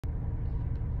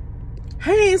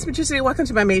Hey, it's Matrixity. Welcome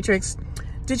to my Matrix.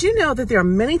 Did you know that there are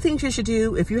many things you should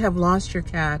do if you have lost your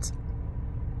cat?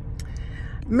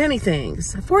 Many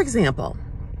things. For example,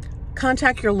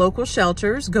 contact your local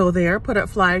shelters, go there, put up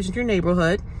flyers in your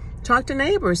neighborhood, talk to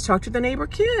neighbors, talk to the neighbor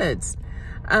kids,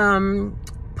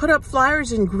 put up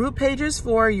flyers in group pages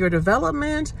for your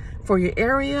development, for your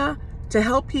area, to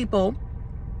help people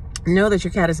know that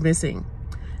your cat is missing.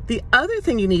 The other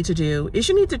thing you need to do is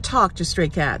you need to talk to stray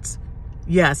cats.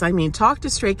 Yes, I mean talk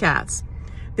to stray cats.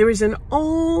 There is an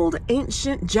old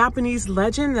ancient Japanese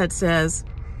legend that says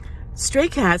stray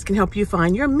cats can help you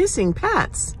find your missing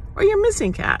pets or your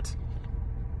missing cat.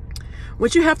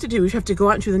 What you have to do is you have to go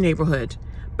out into the neighborhood,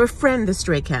 befriend the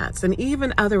stray cats and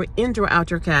even other indoor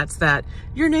outdoor cats that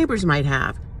your neighbors might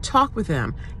have. Talk with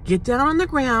them, get down on the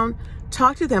ground,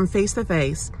 talk to them face to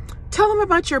face, tell them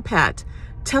about your pet,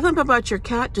 tell them about your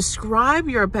cat, describe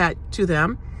your pet to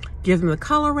them. Give them the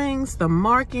colorings, the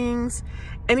markings,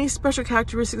 any special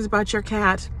characteristics about your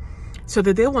cat so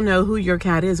that they will know who your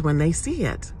cat is when they see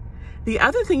it. The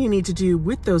other thing you need to do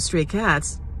with those stray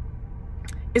cats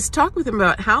is talk with them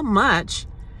about how much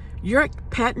your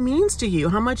pet means to you,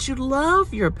 how much you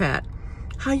love your pet,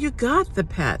 how you got the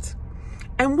pet,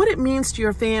 and what it means to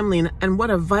your family and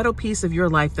what a vital piece of your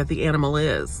life that the animal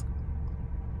is.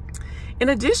 In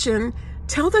addition,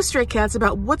 tell the stray cats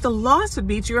about what the loss would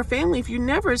be to your family if you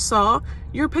never saw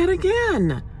your pet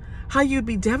again. How you'd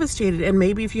be devastated, and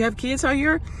maybe if you have kids, how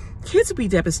your kids would be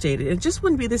devastated. It just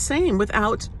wouldn't be the same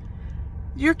without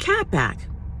your cat back.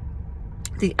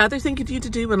 The other thing you need to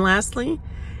do, and lastly,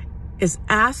 is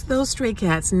ask those stray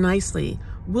cats nicely.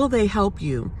 Will they help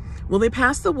you? Will they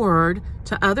pass the word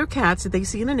to other cats that they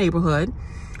see in the neighborhood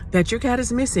that your cat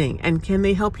is missing, and can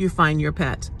they help you find your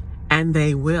pet? And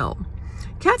they will.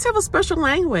 Cats have a special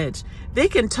language. They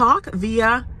can talk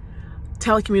via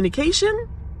telecommunication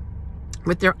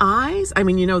with their eyes. I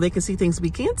mean, you know, they can see things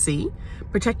we can't see.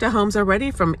 Protect our homes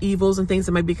already from evils and things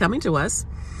that might be coming to us.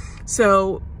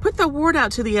 So put the word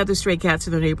out to the other stray cats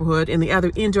in their neighborhood and the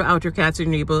other indoor outdoor cats in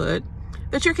your neighborhood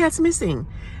that your cat's missing.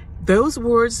 Those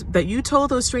words that you told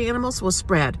those stray animals will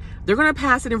spread. They're going to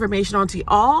pass that information on to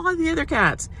all of the other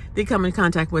cats they come in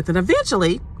contact with. And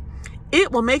eventually,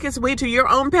 it will make its way to your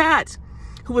own pet,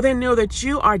 who will then know that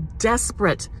you are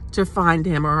desperate to find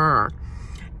him or her.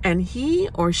 And he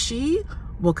or she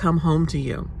will come home to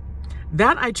you.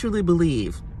 That I truly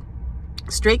believe.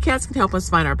 Stray cats can help us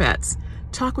find our pets.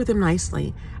 Talk with them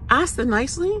nicely. Ask them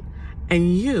nicely,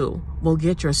 and you will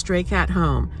get your stray cat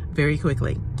home very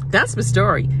quickly. That's my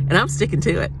story, and I'm sticking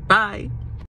to it. Bye.